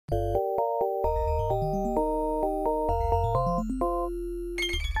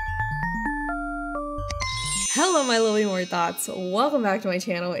Hello my lovely More Thoughts, welcome back to my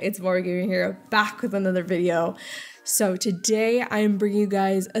channel. It's Morbid here, back with another video. So today I'm bringing you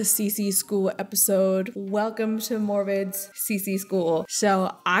guys a CC School episode. Welcome to Morbid's CC School.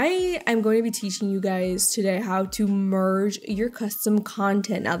 So I am going to be teaching you guys today how to merge your custom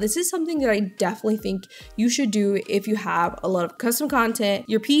content. Now this is something that I definitely think you should do if you have a lot of custom content.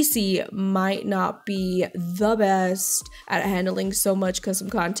 Your PC might not be the best at handling so much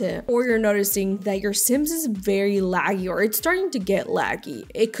custom content, or you're noticing that your Sims is very laggy or it's starting to get laggy.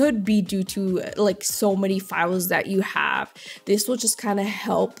 It could be due to like so many files that you have. This will just kind of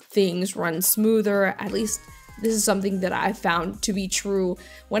help things run smoother. At least this is something that I found to be true.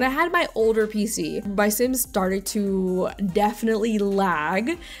 When I had my older PC, my Sims started to definitely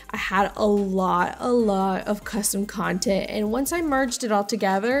lag. I had a lot of custom content, and once I merged it all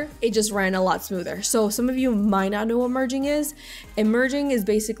together, it just ran a lot smoother. So some of you might not know what merging is. And merging is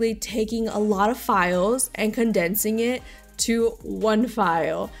basically taking a lot of files and condensing it to one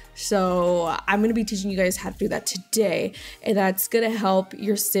file. So I'm going to be teaching you guys how to do that today, and that's going to help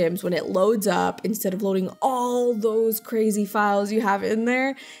your Sims when it loads up. Instead of loading all those crazy files you have in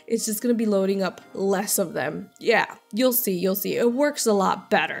there, it's just going to be loading up less of them. Yeah, you'll see, it works a lot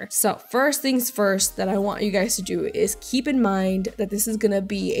better. So first things first that I want you guys to do is keep in mind that this is going to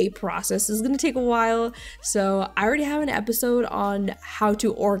be a process. This is going to take a while. So I already have an episode on how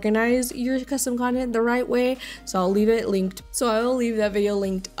to organize your custom content the right way, so I'll leave it linked. So I will leave that video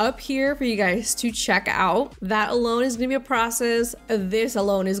linked up here for you guys to check out. That alone is going to be a process. This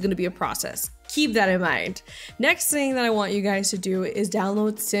alone is going to be a process. Keep that in mind. Next thing that I want you guys to do is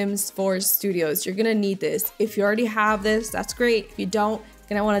download Sims 4 Studios. You're going to need this. If you already have this, that's great. If you don't, you're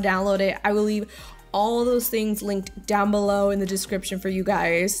going to want to download it. I will leave all those things linked down below in the description for you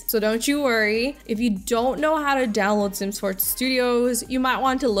guys. So don't you worry. If you don't know how to download Sims 4 Studios, you might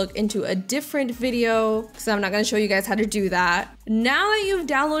want to look into a different video, because I'm not going to show you guys how to do that. Now that you've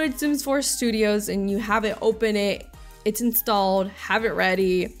downloaded Sims 4 Studios and you have it open, it's installed, have it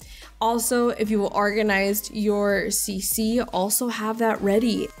ready. Also, if you've organized your CC, also have that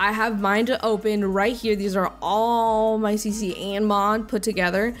ready. I have mine to open right here. These are all my CC and mod put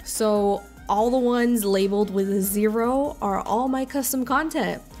together. So all the ones labeled with a 0 are all my custom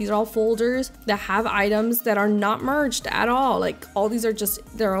content. These are all folders that have items that are not merged at all. Like all these are just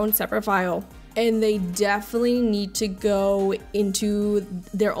their own separate file, and they definitely need to go into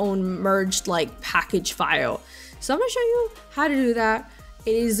their own merged like package file. So I'm gonna show you how to do that.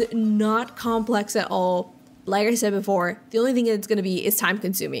 It is not complex at all. Like I said before, the only thing it's going to be is time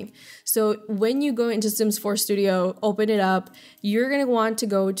consuming. So when you go into Sims 4 Studio, open it up, you're going to want to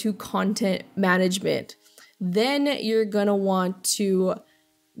go to content management. Then you're going to want to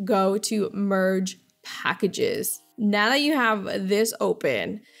go to merge packages. Now that you have this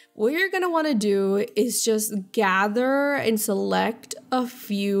open, what you're going to want to do is just gather and select a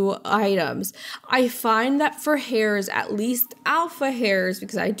few items. I find that for hairs, at least alpha hairs,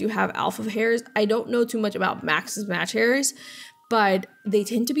 because I do have alpha hairs, I don't know too much about max's match hairs, but they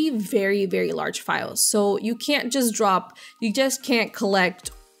tend to be very large files. So you can't just you just can't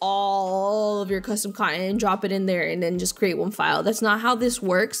collect all of your custom content and drop it in there and then just create one file. That's not how this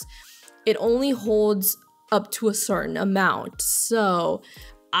works. It only holds up to a certain amount. So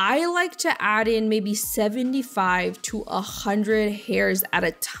I like to add in maybe 75 to 100 hairs at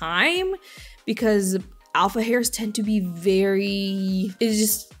a time, because alpha hairs tend to be it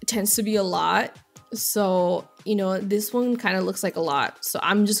just tends to be a lot. So, you know, this one kind of looks like a lot. So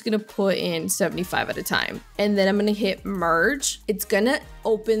I'm just going to put in 75 at a time. And then I'm going to hit merge. It's going to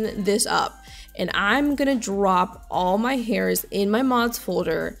open this up. And I'm going to drop all my hairs in my mods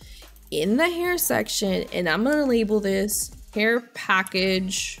folder in the hair section. And I'm going to label this hair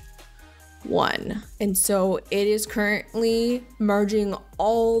package 1. And so it is currently merging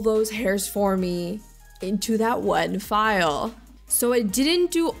all those hairs for me into that one file. So it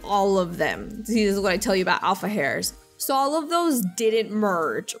didn't do all of them. See, this is what I tell you about alpha hairs. So all of those didn't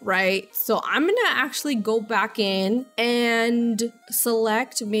merge, right? So I'm gonna actually go back in and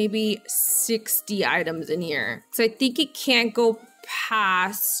select maybe 60 items in here. So I think it can't go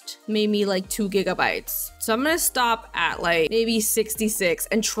past maybe like 2 gigabytes. So I'm gonna stop at like maybe 66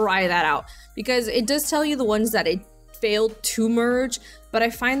 and try that out, because it does tell you the ones that it failed to merge, but I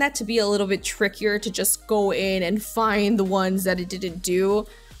find that to be a little bit trickier to just go in and find the ones that it didn't do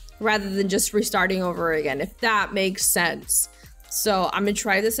rather than just restarting over again, if that makes sense. So I'm gonna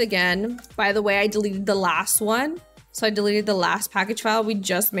try this again. By the way, I deleted the last one. So I deleted the last package file we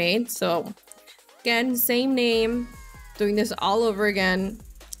just made. So again, same name, doing this all over again.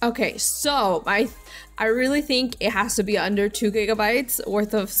 Okay, so I really think it has to be under 2 gigabytes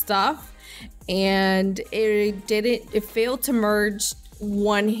worth of stuff. and it failed to merge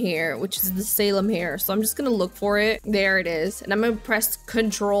one hair, which is the Salem hair. So I'm just gonna look for it. There it is. And I'm gonna press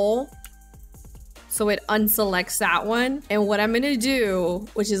Control so it unselects that one. And what I'm gonna do,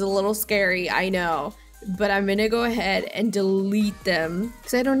 which is a little scary, I know, but I'm gonna go ahead and delete them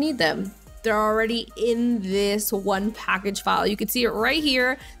because I don't need them. They're already in this one package file. You can see it right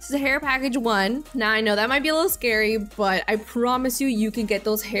here. This is hair package 1. Now I know that might be a little scary, but I promise you, you can get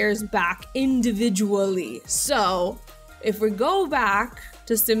those hairs back individually. So if we go back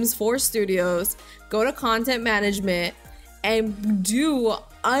to Sims 4 Studios, go to content management and do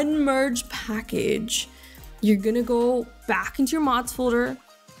unmerge package, you're gonna go back into your mods folder.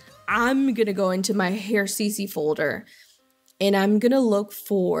 I'm gonna go into my hair CC folder and I'm gonna look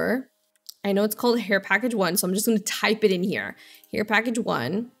for, I know it's called hair package 1, so I'm just gonna type it in here, hair package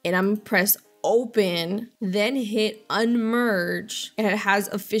 1, and I'm gonna press open, then hit unmerge, and it has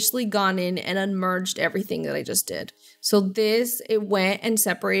officially gone in and unmerged everything that I just did. So this, it went and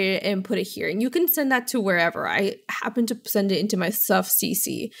separated it and put it here, and you can send that to wherever. I happen to send it into my stuff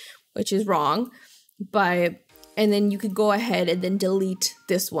CC, which is wrong, but and then you could go ahead and then delete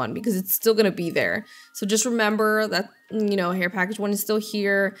this one because it's still gonna be there. So just remember that, you know, hair package 1 is still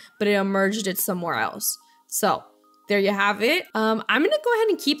here, but it merged it somewhere else. So there you have it. I'm gonna go ahead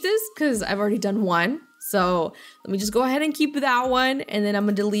and keep this because I've already done one. So let me just go ahead and keep that one, and then I'm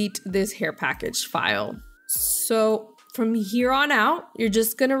gonna delete this hair package file. So from here on out, you're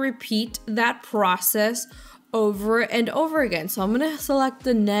just gonna repeat that process over and over again. So I'm gonna select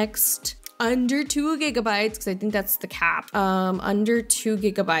the next under 2 gigabytes because I think that's the cap. Under 2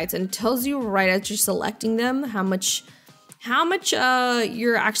 gigabytes, and it tells you right as you're selecting them how much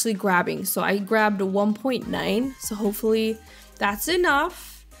you're actually grabbing. So I grabbed 1.9, so hopefully that's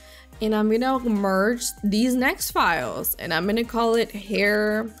enough. And I'm gonna merge these next files, and I'm gonna call it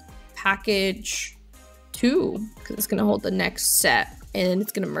hair package 2 because it's gonna hold the next set, and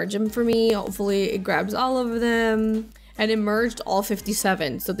it's gonna merge them for me. Hopefully it grabs all of them. And it merged all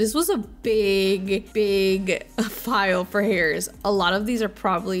 57. So this was a big file for hairs. A lot of these are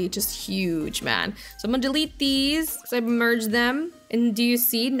probably just huge, man. So I'm gonna delete these because I merged them. And do you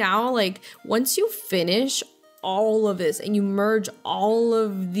see now, like, once you finish all of this and you merge all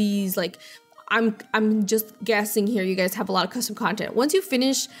of these, like, I'm just guessing here, you guys have a lot of custom content. Once you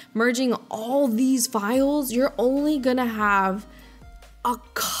finish merging all these files, you're only gonna have a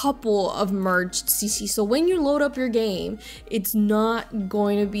couple of merged CC. So when you load up your game, it's not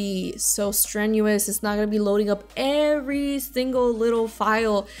going to be so strenuous. It's not going to be loading up every single little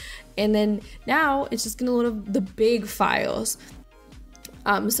file. And then now it's just going to load up the big files.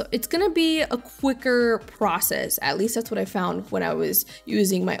 So it's going to be a quicker process. At least that's what I found when I was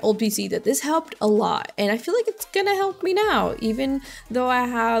using my old PC, that this helped a lot. And I feel like it's going to help me now. Even though I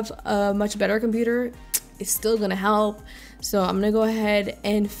have a much better computer, it's still going to help. So I'm gonna go ahead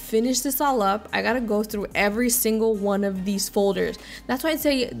and finish this all up. I gotta go through every single one of these folders. That's why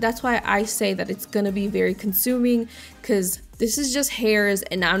I say that it's gonna be very consuming, because this is just hairs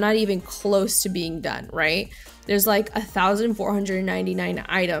and I'm not even close to being done, right? There's like 1,499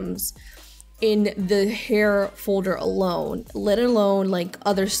 items in the hair folder alone, let alone like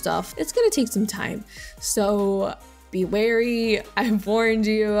other stuff. It's gonna take some time. So be wary, I've warned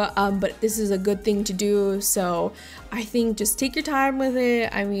you, but this is a good thing to do. So I think just take your time with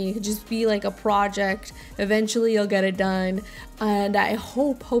it. I mean, it could just be like a project. Eventually you'll get it done. And I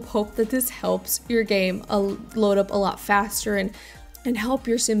hope that this helps your game load up a lot faster and help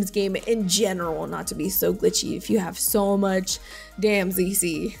your Sims game in general not to be so glitchy if you have so much damn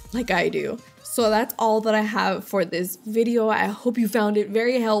ZC like I do. So that's all that I have for this video. I hope you found it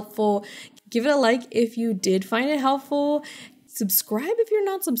very helpful. Give it a like if you did find it helpful. Subscribe if you're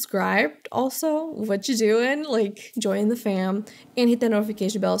not subscribed. Also, what you doing? Like, join the fam and hit that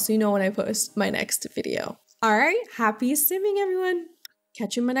notification bell so you know when I post my next video. All right, happy simming, everyone.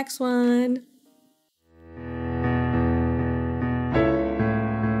 Catch you in my next one.